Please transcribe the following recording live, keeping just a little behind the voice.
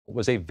It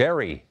was a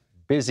very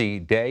busy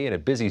day and a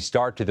busy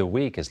start to the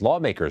week as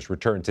lawmakers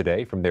returned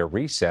today from their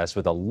recess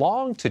with a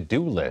long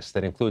to-do list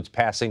that includes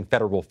passing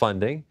federal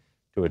funding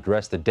to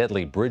address the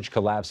deadly bridge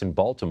collapse in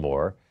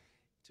Baltimore,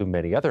 to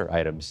many other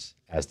items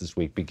as this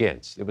week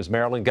begins. It was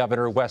Maryland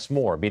Governor Wes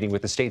Moore meeting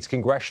with the state's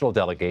congressional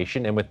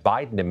delegation and with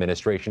Biden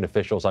administration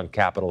officials on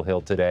Capitol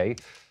Hill today.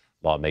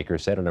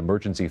 Lawmakers said an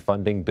emergency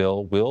funding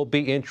bill will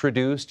be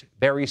introduced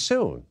very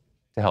soon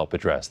to help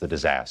address the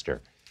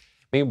disaster.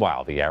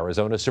 Meanwhile, the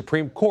Arizona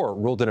Supreme Court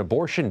ruled an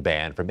abortion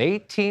ban from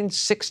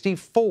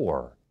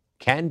 1864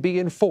 can be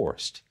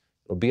enforced.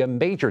 It'll be a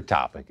major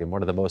topic in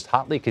one of the most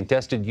hotly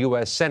contested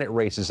U.S. Senate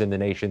races in the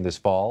nation this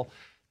fall.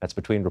 That's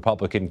between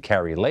Republican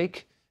Carrie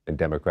Lake and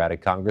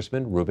Democratic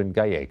Congressman Ruben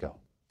Gallego.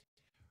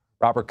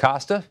 Robert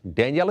Costa,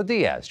 Daniella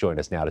Diaz join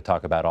us now to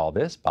talk about all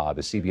this. Bob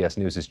is CBS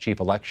News'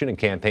 chief election and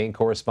campaign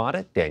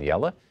correspondent.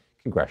 Daniella,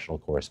 congressional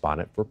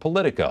correspondent for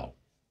Politico.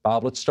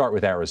 Bob, let's start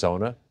with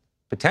Arizona.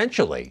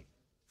 Potentially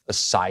a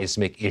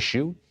seismic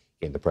issue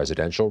in the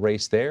presidential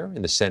race there,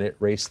 in the Senate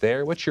race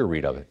there. What's your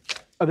read of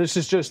it? This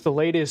is just the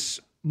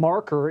latest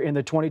marker in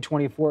the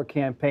 2024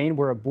 campaign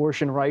where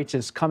abortion rights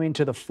is coming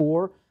to the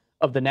fore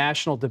of the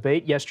national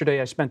debate.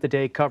 Yesterday, I spent the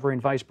day covering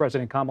Vice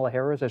President Kamala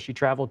Harris as she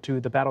traveled to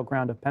the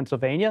battleground of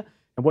Pennsylvania.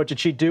 And what did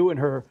she do in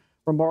her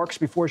remarks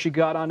before she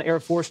got on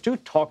Air Force Two?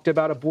 Talked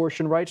about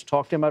abortion rights,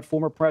 talked about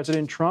former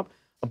President Trump.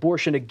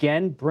 Abortion,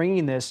 again,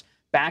 bringing this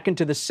back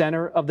into the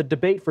center of the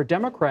debate for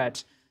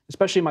Democrats,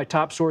 especially my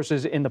top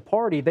sources in the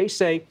party. They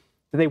say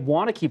that they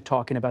want to keep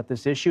talking about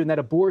this issue and that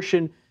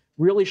abortion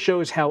really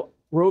shows how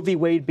Roe v.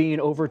 Wade being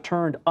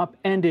overturned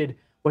upended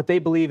what they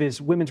believe is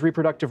women's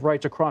reproductive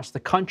rights across the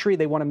country.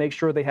 They want to make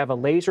sure they have a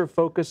laser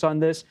focus on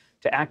this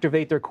to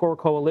activate their core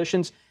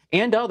coalitions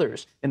and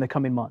others in the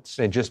coming months.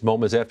 And just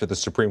moments after the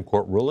Supreme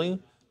Court ruling,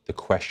 the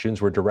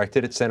questions were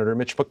directed at Senator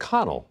Mitch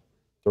McConnell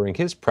during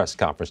his press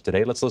conference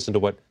today. Let's listen to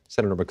what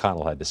Senator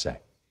McConnell had to say.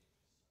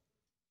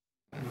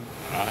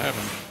 I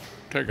haven't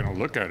taken a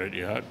look at it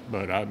yet,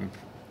 but I'm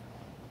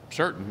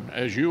certain,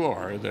 as you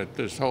are, that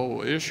this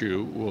whole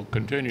issue will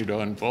continue to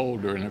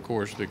unfold during the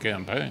course of the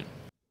campaign.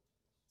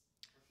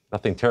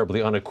 Nothing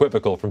terribly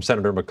unequivocal from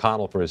Senator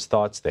McConnell for his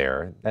thoughts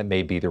there. That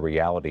may be the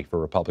reality for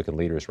Republican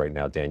leaders right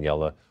now,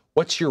 Daniella.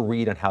 What's your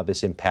read on how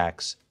this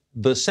impacts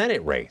the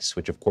Senate race,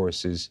 which, of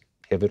course, is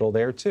pivotal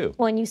there, too?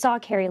 Well, and you saw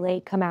Carrie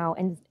Lake come out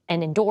and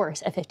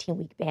endorse a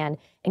 15-week ban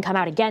and come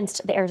out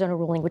against the Arizona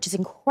ruling, which is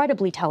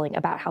incredibly telling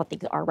about how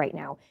things are right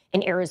now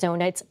in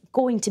Arizona. It's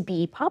going to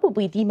be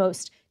probably the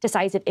most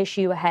decisive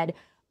issue ahead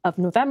of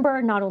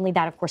November. Not only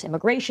that, of course,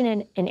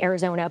 immigration in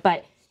Arizona,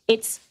 but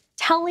it's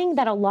telling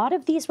that a lot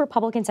of these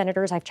Republican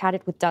senators, I've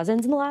chatted with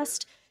dozens in the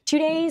last 2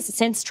 days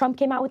since Trump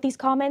came out with these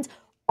comments,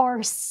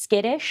 are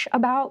skittish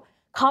about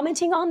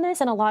commenting on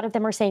this. And a lot of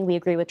them are saying we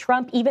agree with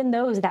Trump, even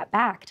those that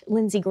backed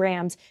Lindsey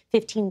Graham's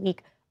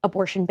 15-week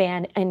abortion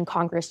ban in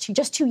Congress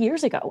just 2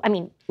 years ago. I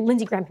mean,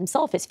 Lindsey Graham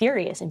himself is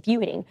furious and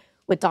feuding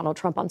with Donald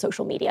Trump on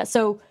social media.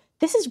 So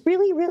this is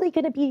really, really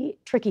going to be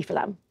tricky for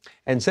them.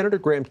 And Senator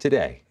Graham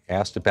today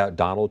asked about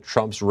Donald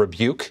Trump's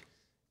rebuke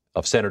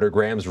of Senator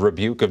Graham's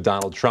rebuke of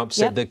Donald Trump,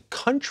 said the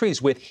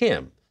country's with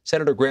him.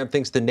 Senator Graham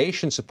thinks the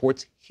nation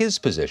supports his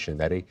position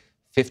that a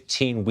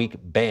 15-week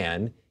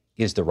ban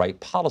is the right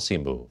policy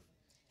move.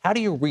 How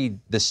do you read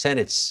the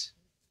Senate's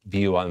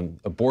view on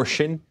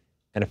abortion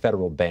and a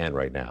federal ban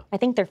right now? I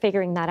think they're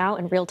figuring that out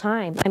in real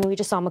time. I mean, we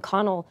just saw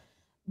McConnell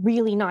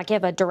really not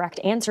give a direct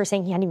answer,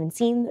 saying he hadn't even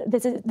seen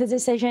the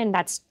decision.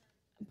 That's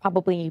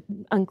probably,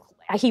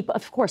 he,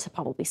 of course,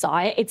 probably saw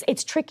it.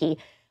 It's tricky.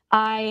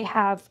 I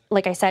have,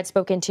 like I said,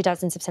 spoken to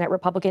dozens of Senate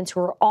Republicans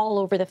who are all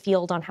over the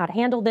field on how to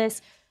handle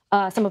this.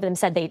 Some of them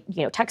said they,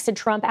 texted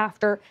Trump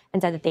after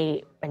and said that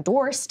they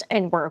endorsed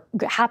and were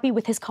happy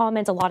with his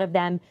comments. A lot of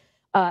them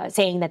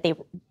saying that they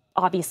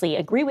obviously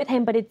agree with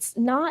him, but it's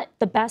not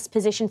the best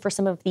position for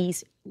some of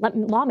these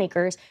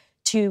lawmakers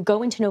to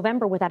go into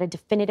November without a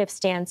definitive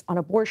stance on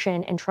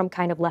abortion, and Trump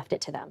kind of left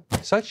it to them.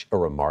 Such a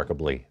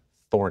remarkably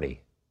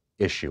thorny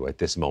issue at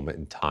this moment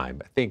in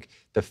time. I think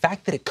the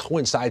fact that it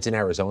coincides in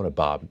Arizona,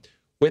 Bob,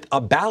 with a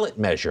ballot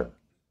measure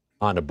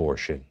on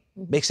abortion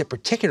makes it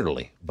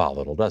particularly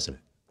volatile, doesn't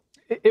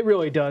it? It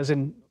really does.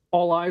 And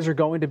all eyes are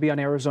going to be on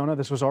Arizona.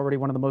 This was already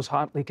one of the most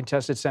hotly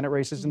contested Senate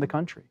races in the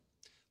country.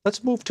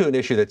 Let's move to an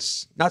issue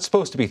that's not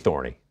supposed to be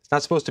thorny. It's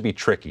not supposed to be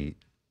tricky.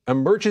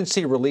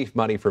 Emergency relief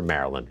money for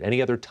Maryland.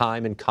 Any other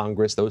time in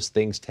Congress, those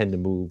things tend to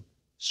move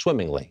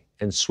swimmingly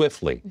and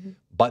swiftly.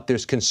 But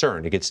there's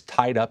concern. It gets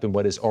tied up in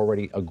what is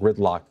already a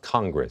gridlocked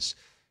Congress.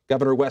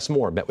 Governor Wes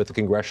Moore met with the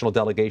congressional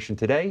delegation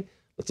today.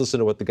 Let's listen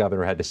to what the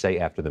governor had to say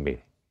after the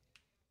meeting.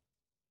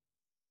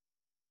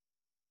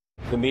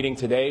 The meeting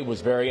today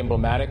was very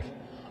emblematic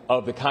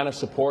of the kind of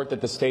support that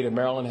the state of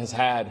Maryland has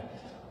had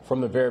from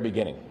the very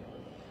beginning.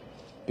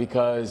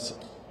 Because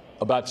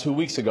about 2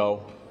 weeks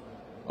ago,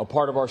 a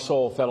part of our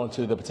soul fell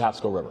into the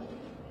Patapsco River.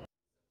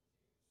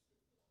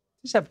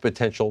 Does this have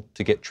potential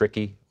to get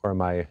tricky, or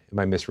am I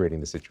misreading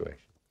the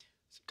situation?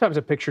 Sometimes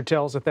a picture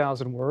tells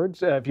 1,000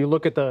 words. If you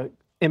look at the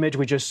image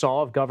we just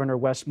saw of Governor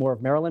Wes Moore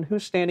of Maryland,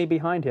 who's standing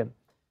behind him?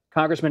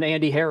 Congressman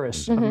Andy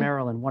Harris of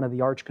Maryland, one of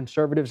the arch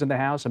conservatives in the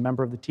House, a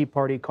member of the Tea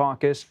Party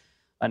caucus,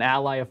 an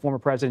ally of former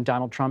President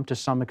Donald Trump to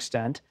some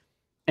extent.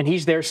 And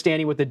he's there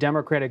standing with the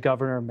Democratic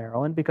governor of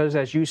Maryland because,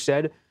 as you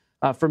said,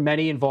 for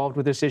many involved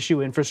with this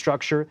issue,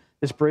 infrastructure,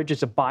 this bridge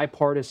is a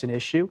bipartisan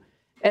issue.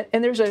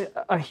 And there's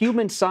a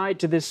human side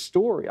to this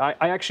story.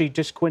 I actually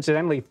just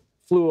coincidentally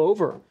flew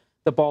over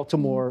the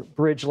Baltimore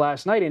Bridge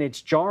last night, and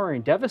it's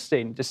jarring,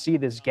 devastating to see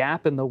this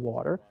gap in the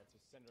water.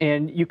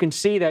 And you can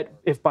see that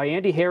if by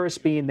Andy Harris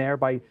being there,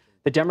 by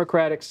the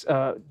Democrats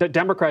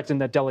in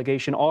that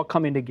delegation all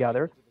coming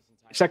together,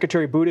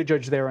 Secretary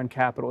Buttigieg there on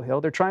Capitol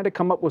Hill, they're trying to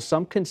come up with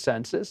some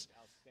consensus.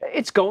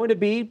 It's going to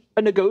be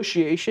a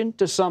negotiation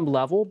to some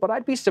level, but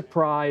I'd be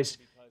surprised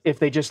if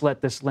they just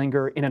let this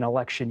linger in an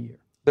election year.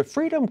 The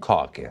Freedom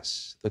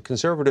Caucus, the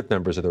conservative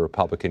members of the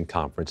Republican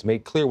conference,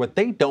 made clear what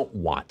they don't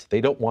want. They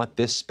don't want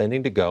this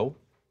spending to go,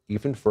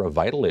 even for a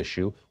vital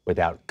issue,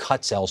 without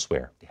cuts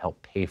elsewhere to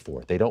help pay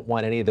for it. They don't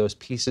want any of those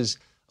pieces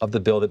of the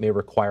bill that may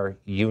require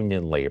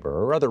union labor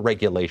or other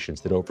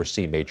regulations that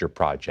oversee major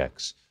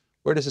projects.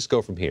 Where does this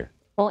go from here?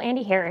 Well,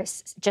 Andy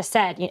Harris just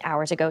said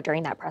hours ago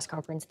during that press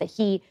conference that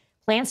he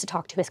plans to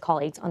talk to his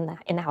colleagues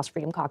in the House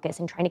Freedom Caucus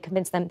and trying to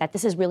convince them that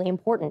this is really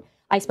important.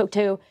 I spoke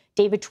to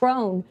David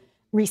Trone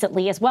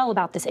recently as well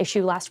about this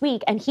issue last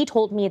week, and he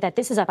told me that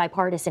this is a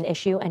bipartisan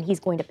issue and he's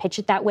going to pitch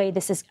it that way.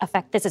 This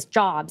is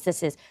jobs.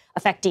 This is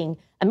affecting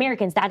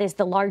Americans. That is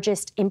the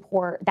largest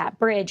import, that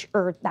bridge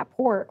or that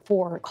port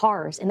for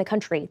cars in the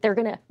country. They're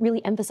going to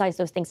really emphasize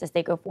those things as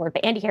they go forward.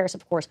 But Andy Harris,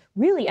 of course,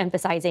 really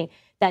emphasizing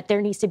that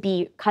there needs to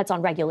be cuts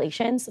on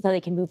regulations so that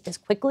they can move this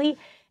quickly.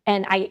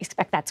 And I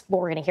expect that's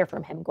what we're going to hear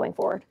from him going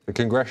forward. The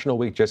congressional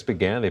week just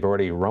began. They've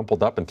already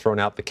rumpled up and thrown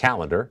out the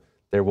calendar.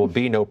 There will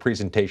be no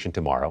presentation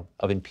tomorrow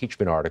of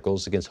impeachment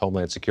articles against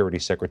Homeland Security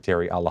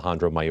Secretary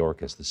Alejandro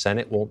Mayorkas. The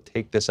Senate won't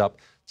take this up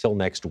till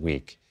next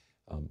week.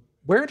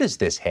 Where does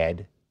this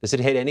head? Does it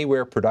head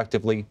anywhere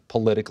productively,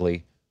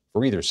 politically,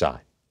 for either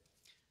side?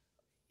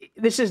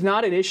 This is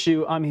not an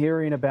issue I'm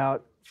hearing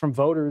about from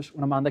voters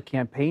when I'm on the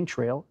campaign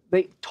trail.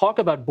 They talk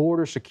about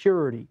border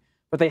security,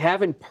 but they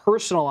haven't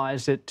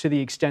personalized it to the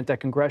extent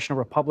that congressional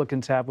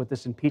Republicans have with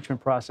this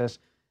impeachment process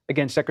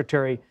against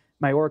Secretary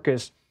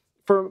Mayorkas.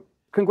 For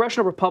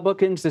congressional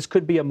Republicans, this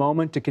could be a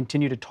moment to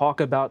continue to talk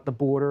about the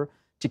border,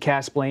 to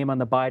cast blame on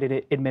the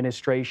Biden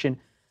administration.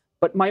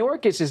 But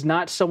Mayorkas is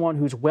not someone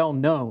who's well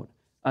known.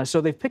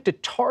 So they've picked a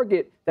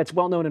target that's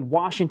well known in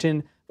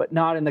Washington, but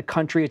not in the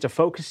country. It's a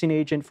focusing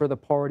agent for the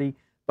party.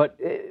 But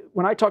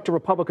when I talk to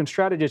Republican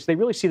strategists, they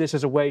really see this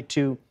as a way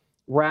to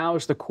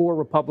rouse the core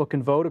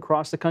Republican vote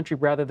across the country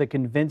rather than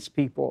convince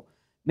people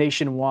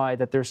nationwide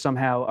that there's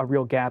somehow a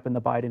real gap in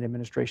the Biden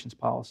administration's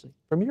policy.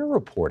 From your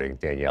reporting,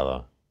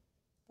 Daniella,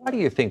 why do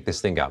you think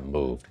this thing got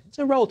moved? It's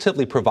a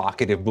relatively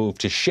provocative move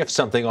to shift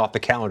something off the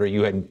calendar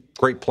you had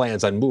great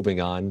plans on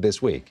moving on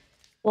this week.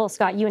 Well,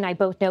 Scott, you and I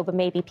both know, but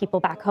maybe people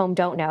back home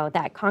don't know,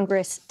 that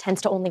Congress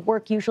tends to only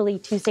work usually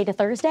Tuesday to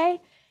Thursday.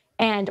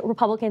 And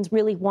Republicans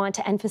really want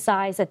to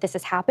emphasize that this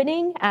is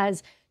happening,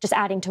 as just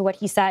adding to what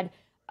he said,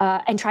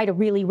 and try to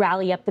really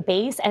rally up the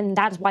base. And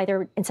that's why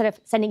they're, instead of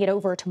sending it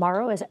over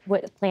tomorrow as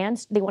with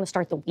plans, they want to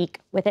start the week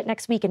with it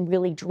next week and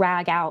really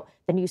drag out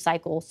the news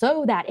cycle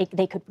so that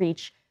they could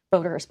reach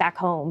voters back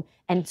home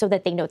and so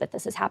that they know that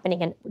this is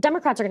happening. And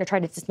Democrats are going to try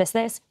to dismiss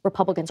this.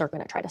 Republicans are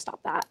going to try to stop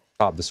that.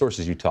 Bob, the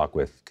sources you talk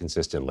with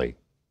consistently,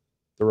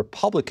 the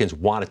Republicans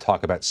want to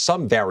talk about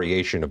some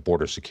variation of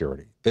border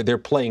security. They're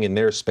playing in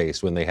their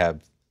space when they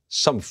have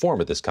some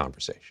form of this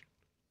conversation.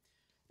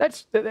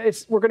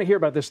 We're going to hear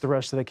about this the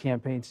rest of the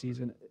campaign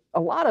season. A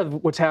lot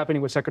of what's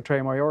happening with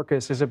Secretary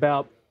Mayorkas is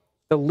about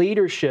the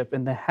leadership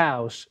in the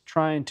House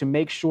trying to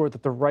make sure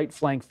that the right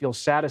flank feels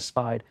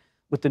satisfied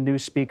with the new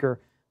speaker,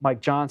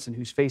 Mike Johnson,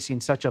 who's facing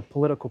such a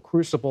political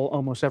crucible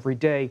almost every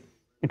day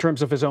in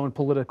terms of his own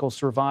political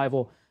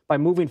survival. By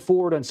moving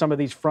forward on some of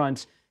these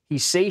fronts,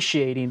 he's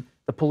satiating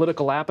the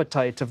political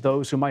appetites of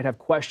those who might have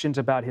questions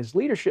about his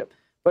leadership.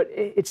 But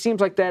it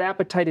seems like that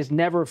appetite is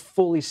never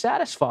fully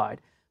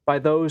satisfied by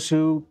those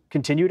who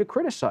continue to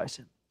criticize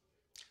him.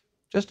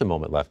 Just a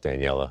moment left,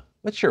 Daniella.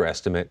 What's your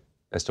estimate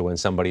as to when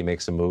somebody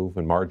makes a move,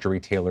 when Marjorie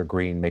Taylor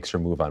Greene makes her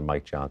move on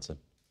Mike Johnson?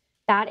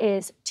 That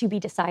is to be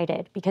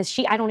decided, because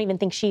I don't even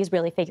think she's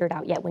really figured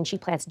out yet when she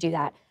plans to do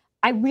that.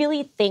 I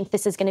really think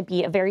this is going to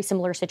be a very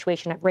similar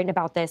situation. I've written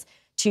about this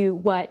to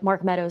what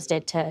Mark Meadows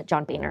did to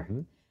John Boehner.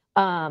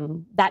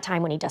 That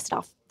time when he dusted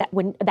off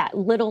that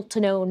little to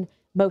known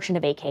motion to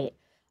vacate.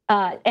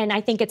 And I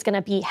think it's going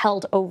to be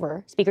held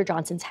over Speaker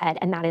Johnson's head.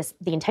 And that is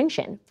the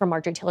intention from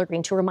Marjorie Taylor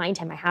Greene, to remind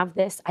him, I have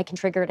this, I can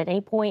trigger it at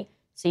any point.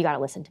 So you got to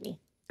listen to me.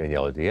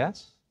 Daniella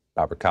Diaz,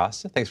 Robert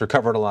Costa, thanks for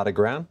covering a lot of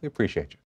ground. We appreciate you.